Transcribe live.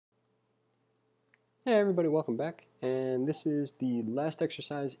Hey everybody, welcome back. And this is the last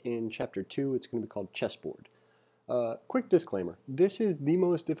exercise in Chapter 2. It's going to be called Chessboard. Quick disclaimer, this is the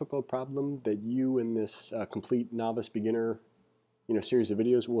most difficult problem that you in this complete novice beginner series of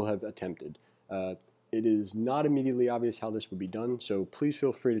videos will have attempted. It is not immediately obvious how this would be done, so please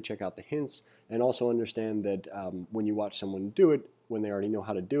feel free to check out the hints and also understand that when you watch someone do it, when they already know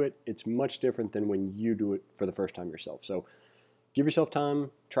how to do it, it's much different than when you do it for the first time yourself. So give yourself time,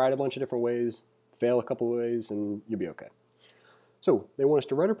 try it a bunch of different ways, fail a couple of ways, and you'll be okay. So they want us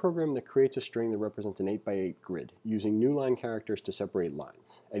to write a program that creates a string that represents an 8x8 grid using new line characters to separate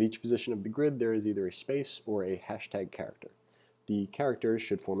lines. At each position of the grid, there is either a space or a hashtag character. The characters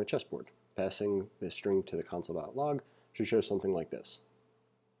should form a chessboard. Passing this string to the console.log should show something like this.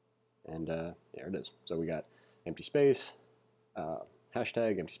 And there it is. So we got empty space,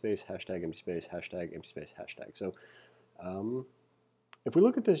 hashtag, empty space, hashtag, empty space, hashtag, empty space, hashtag. So if we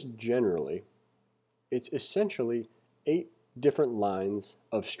look at this generally, it's essentially 8 different lines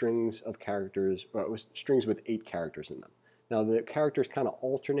of strings of characters, or strings with 8 characters in them. Now the characters kind of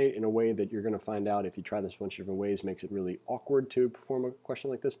alternate in a way that you're going to find out if you try this a bunch of different ways, makes it really awkward to perform a question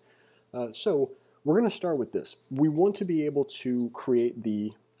like this. So we're going to start with this. We want to be able to create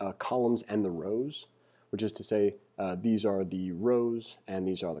the columns and the rows, which is to say these are the rows and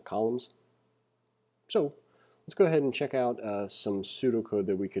these are the columns. So let's go ahead and check out some pseudocode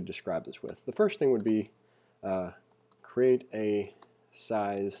that we could describe this with. The first thing would be create a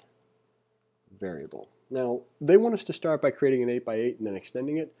size variable. Now, they want us to start by creating an 8x8 and then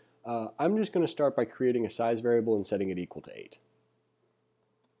extending it. I'm just going to start by creating a size variable and setting it equal to 8.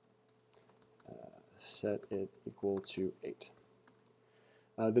 Set it equal to 8.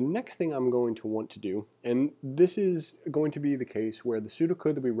 The next thing I'm going to want to do, and this is going to be the case where the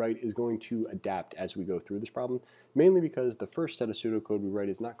pseudocode that we write is going to adapt as we go through this problem, mainly because the first set of pseudocode we write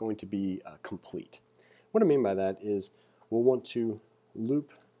is not going to be complete. What I mean by that is we'll want to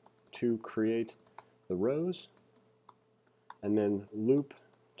loop to create the rows, and then loop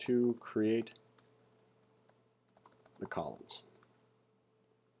to create the columns.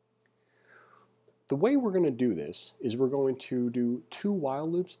 The way we're going to do this is we're going to do 2 while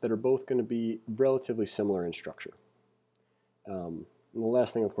loops that are both going to be relatively similar in structure. And the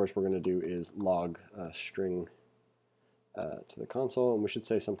last thing, of course, we're going to do is log a string to the console, and we should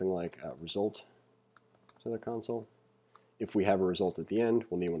say something like result to the console. If we have a result at the end,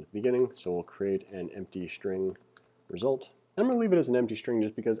 we'll need one at the beginning, so we'll create an empty string result. I'm going to leave it as an empty string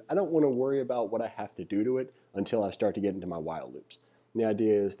just because I don't want to worry about what I have to do to it until I start to get into my while loops. And the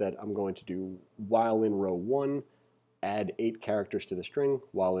idea is that I'm going to do while in row 1, add 8 characters to the string,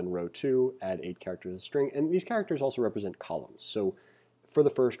 while in row 2, add 8 characters to the string, and these characters also represent columns. So for the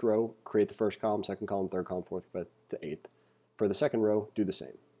first row, create the first column, second column, third column, fourth, fifth to 8th. For the second row, do the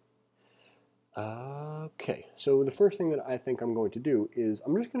same. Okay, so the first thing that I think I'm going to do is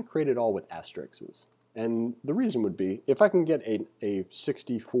I'm just going to create it all with asterisks. And the reason would be, if I can get a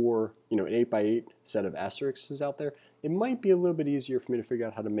 64, an 8x8 set of asterisks out there, it might be a little bit easier for me to figure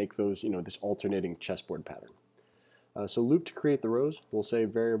out how to make those, this alternating chessboard pattern. So loop to create the rows, we'll say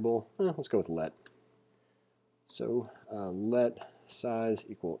variable, let's go with let. So let size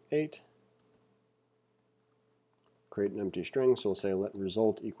equal 8. Create an empty string, so we'll say let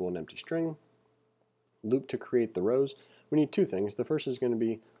result equal an empty string. Loop to create the rows, we need 2 things. The first is going to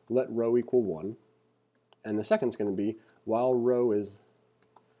be let row equal 1. And the second is going to be while row is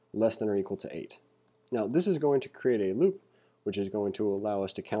less than or equal to 8. Now this is going to create a loop which is going to allow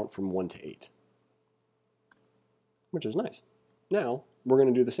us to count from 1 to 8, which is nice. Now we're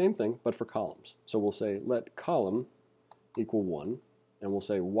going to do the same thing but for columns. So we'll say let column equal 1, and we'll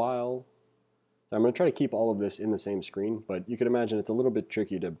say while. I'm going to try to keep all of this in the same screen, but you can imagine it's a little bit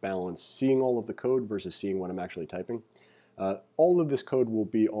tricky to balance seeing all of the code versus seeing what I'm actually typing. All of this code will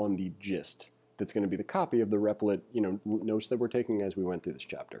be on the gist. That's going to be the copy of the Replit notes that we're taking as we went through this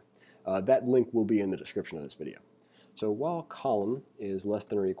chapter. That link will be in the description of this video. So while column is less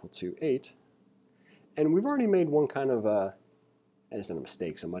than or equal to 8, and we've already made one kind of, it's not a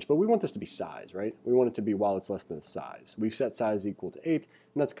mistake so much, but we want this to be size, right? We want it to be while it's less than size. We've set size equal to 8,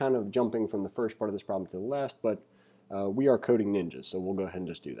 and that's kind of jumping from the first part of this problem to the last, but we are coding ninjas, so we'll go ahead and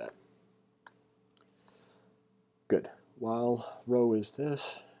just do that. Good. While row is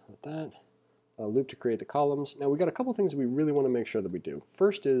this, like that. Loop to create the columns. Now we got a couple things that we really want to make sure that we do.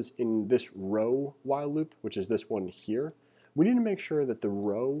 First is in this row while loop, which is this one here, we need to make sure that the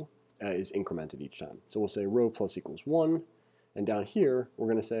row is incremented each time. So we'll say row plus equals 1, and down here we're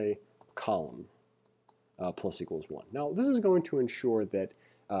going to say column plus equals 1. Now this is going to ensure that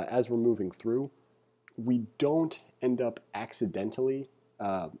as we're moving through, we don't end up accidentally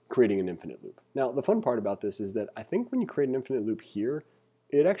creating an infinite loop. Now, the fun part about this is that I think when you create an infinite loop here,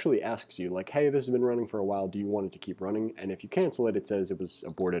 it actually asks you, like, hey, this has been running for a while, do you want it to keep running? And if you cancel it, it says it was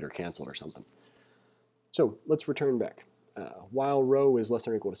aborted or canceled or something. So let's return back. While row is less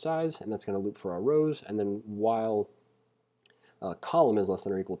than or equal to size, and that's going to loop for our rows, and then while column is less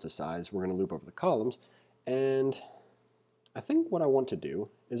than or equal to size, we're going to loop over the columns. And I think what I want to do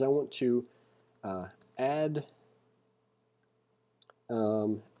is I want to add,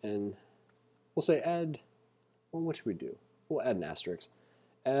 and we'll say add, well, what should we do? We'll add an asterisk.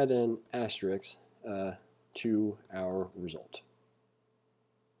 Add an asterisk to our result.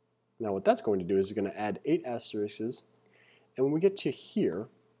 Now what that's going to do is it's going to add 8 asterisks, and when we get to here,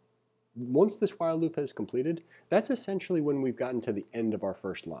 once this while loop has completed, that's essentially when we've gotten to the end of our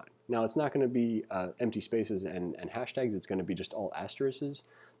first line. Now it's not going to be empty spaces and hashtags, it's going to be just all asterisks,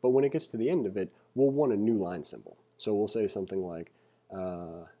 but when it gets to the end of it, we'll want a new line symbol. So we'll say something like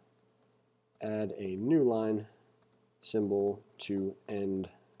add a new line symbol to end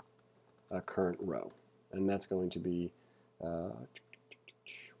a current row, and that's going to be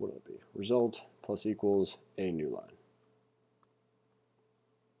what will it be? Result plus equals a new line.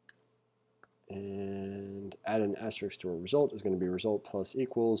 And add an asterisk to a result is going to be result plus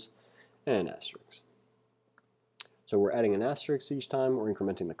equals an asterisk. So we're adding an asterisk each time, we're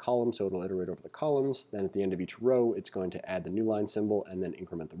incrementing the column, so it'll iterate over the columns. Then at the end of each row, it's going to add the new line symbol and then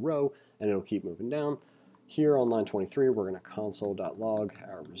increment the row, and it'll keep moving down. Here on line 23, we're going to console.log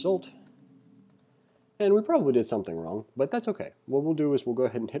our result. And we probably did something wrong, but that's okay. What we'll do is we'll go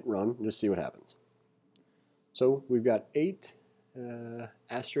ahead and hit run and just see what happens. So we've got 8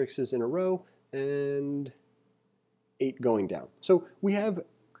 asterisks in a row and 8 going down. So we have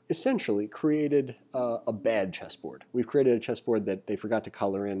essentially created a bad chessboard. We've created a chessboard that they forgot to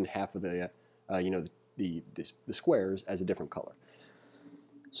color in half of the, the squares as a different color.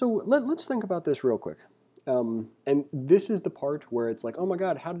 So let's think about this real quick. And this is the part where it's like, oh my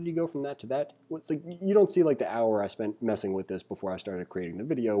god, how did you go from that to that? Well, it's like, you don't see like the hour I spent messing with this before I started creating the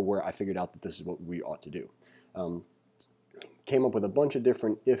video where I figured out that this is what we ought to do. Came up with a bunch of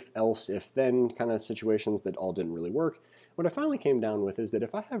different if, else, if, then kind of situations that all didn't really work. What I finally came down with is that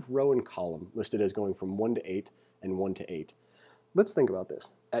if I have row and column listed as going from 1 to 8 and 1 to 8, let's think about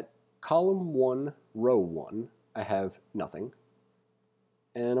this. At column 1, row 1, I have nothing.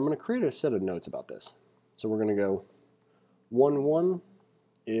 And I'm going to create a set of notes about this. So we're going to go 1, 1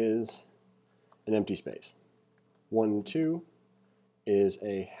 is an empty space. 1, 2 is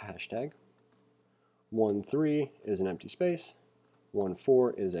a hashtag. 1, 3 is an empty space. 1,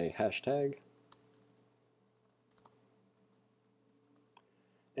 4 is a hashtag.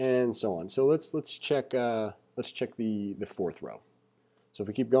 And so on. So let's check the 4th row. So if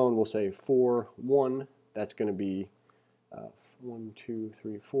we keep going, we'll say 4, 1. That's going to be 1, 2,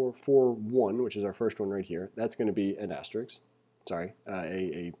 3, 4, 4, 1, which is our first one right here. That's going to be an asterisk. Sorry,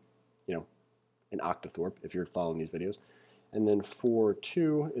 an octothorpe if you're following these videos. And then 4,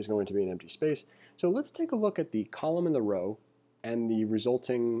 2 is going to be an empty space. So let's take a look at the column and the row and the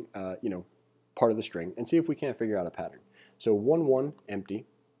resulting, part of the string and see if we can't figure out a pattern. So 1, 1, empty.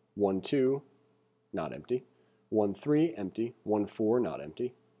 1, 2, not empty. 1, 3, empty. 1, 4, not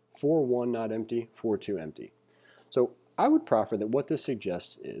empty. 4, 1, not empty. 4, 2, empty. So I would proffer that what this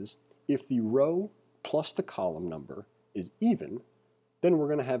suggests is if the row plus the column number is even, then we're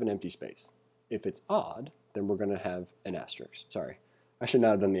going to have an empty space. If it's odd, then we're going to have an asterisk. Sorry, I should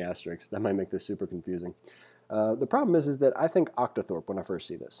not have done the asterisk. That might make this super confusing. The problem is that I think octothorpe when I first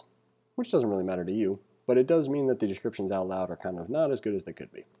see this, which doesn't really matter to you, but it does mean that the descriptions out loud are kind of not as good as they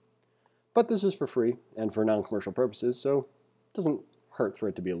could be. But this is for free and for non-commercial purposes, so it doesn't hurt for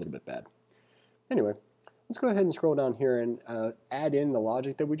it to be a little bit bad. Anyway, let's go ahead and scroll down here and add in the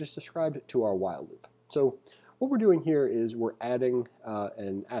logic that we just described to our while loop. So what we're doing here is we're adding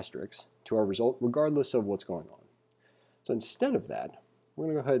an asterisk to our result regardless of what's going on. So instead of that, we're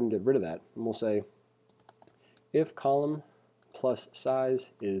going to go ahead and get rid of that, and we'll say if column plus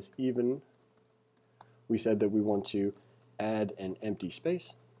size is even, we said that we want to add an empty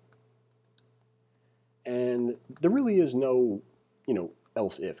space. And there really is no,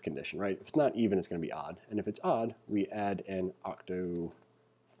 else if condition, right? If it's not even, it's going to be odd. And if it's odd, we add an octothorpe.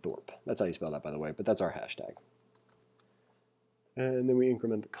 That's how you spell that, by the way, but that's our hashtag. And then we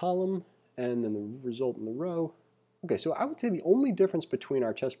increment the column, and then the result in the row. Okay, so I would say the only difference between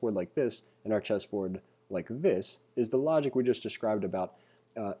our chessboard like this and our chessboard like this is the logic we just described about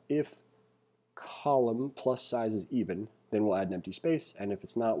if column plus size is even, then we'll add an empty space, and if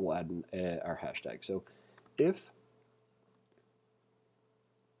it's not, we'll add our hashtag. So if,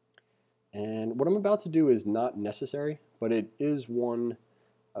 and what I'm about to do is not necessary, but it is one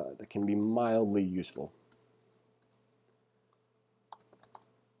that can be mildly useful.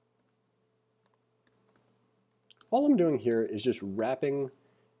 All I'm doing here is just wrapping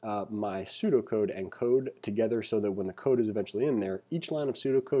my pseudocode and code together so that when the code is eventually in there, each line of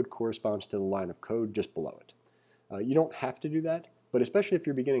pseudocode corresponds to the line of code just below it. You don't have to do that, but especially if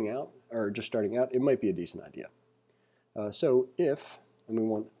you're beginning out or just starting out, it might be a decent idea. So if, and we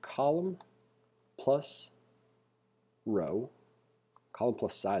want column plus row, column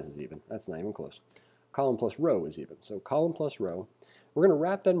plus size is even, that's not even close. Column plus row is even, so column plus row. We're going to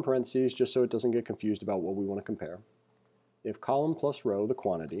wrap that in parentheses just so it doesn't get confused about what we want to compare. If column plus row, the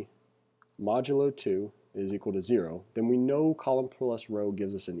quantity, modulo 2 is equal to 0, then we know column plus row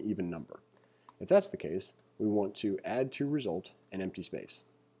gives us an even number. If that's the case, we want to add to result an empty space.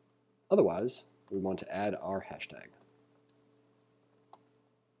 Otherwise, we want to add our hashtag.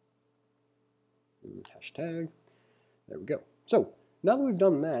 Hashtag, there we go. So, now that we've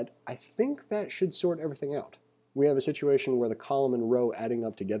done that, I think that should sort everything out. We have a situation where the column and row adding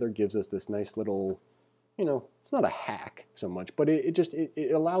up together gives us this nice little, you know, it's not a hack so much, but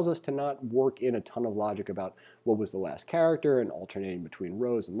it allows us to not work in a ton of logic about what was the last character and alternating between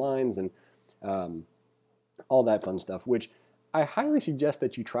rows and lines and all that fun stuff, which I highly suggest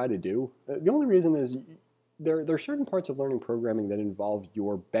that you try to do. The only reason is there are certain parts of learning programming that involve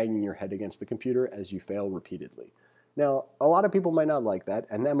your banging your head against the computer as you fail repeatedly. Now, a lot of people might not like that,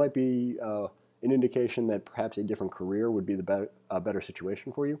 and that might be an indication that perhaps a different career would be a better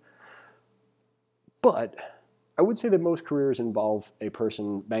situation for you. But I would say that most careers involve a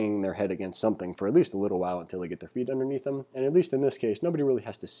person banging their head against something for at least a little while until they get their feet underneath them. And at least in this case, nobody really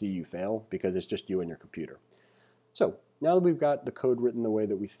has to see you fail because it's just you and your computer. So now that we've got the code written the way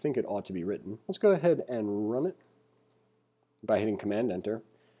that we think it ought to be written, let's go ahead and run it by hitting Command Enter.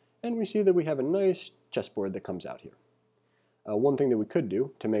 And we see that we have a nice chessboard that comes out here. One thing that we could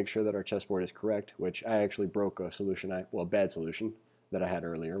do to make sure that our chessboard is correct, which I actually broke a solution, a bad solution that I had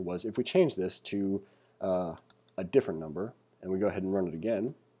earlier, was if we change this to a different number, and we go ahead and run it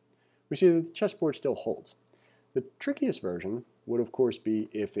again, we see that the chessboard still holds. The trickiest version would of course be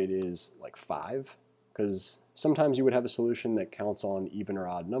if it is like 5, because sometimes you would have a solution that counts on even or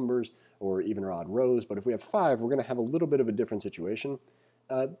odd numbers or even or odd rows, but if we have 5, we're going to have a little bit of a different situation.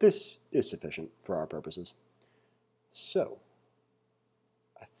 This is sufficient for our purposes. So,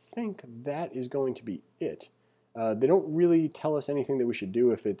 I think that is going to be it. They don't really tell us anything that we should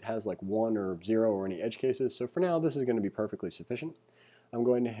do if it has like 1 or 0 or any edge cases, so for now this is going to be perfectly sufficient. I'm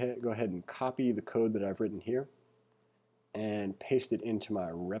going to go ahead and copy the code that I've written here and paste it into my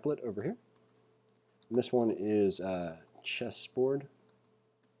replet over here. And this one is Chessboard,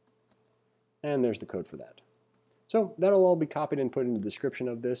 and there's the code for that. So that'll all be copied and put in the description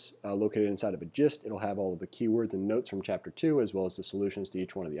of this, located inside of a gist. It'll have all of the keywords and notes from Chapter 2, as well as the solutions to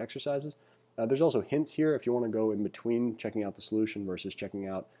each one of the exercises. There's also hints here if you want to go in between checking out the solution versus checking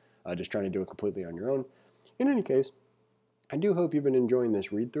out just trying to do it completely on your own. In any case, I do hope you've been enjoying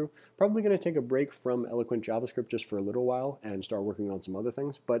this read-through. Probably going to take a break from Eloquent JavaScript just for a little while and start working on some other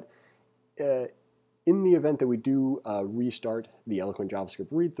things, but in the event that we do restart the Eloquent JavaScript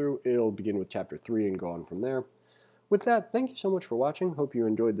read-through, it'll begin with Chapter 3 and go on from there. With that, thank you so much for watching. Hope you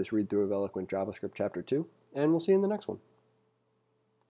enjoyed this read-through of Eloquent JavaScript Chapter 2, and we'll see you in the next one.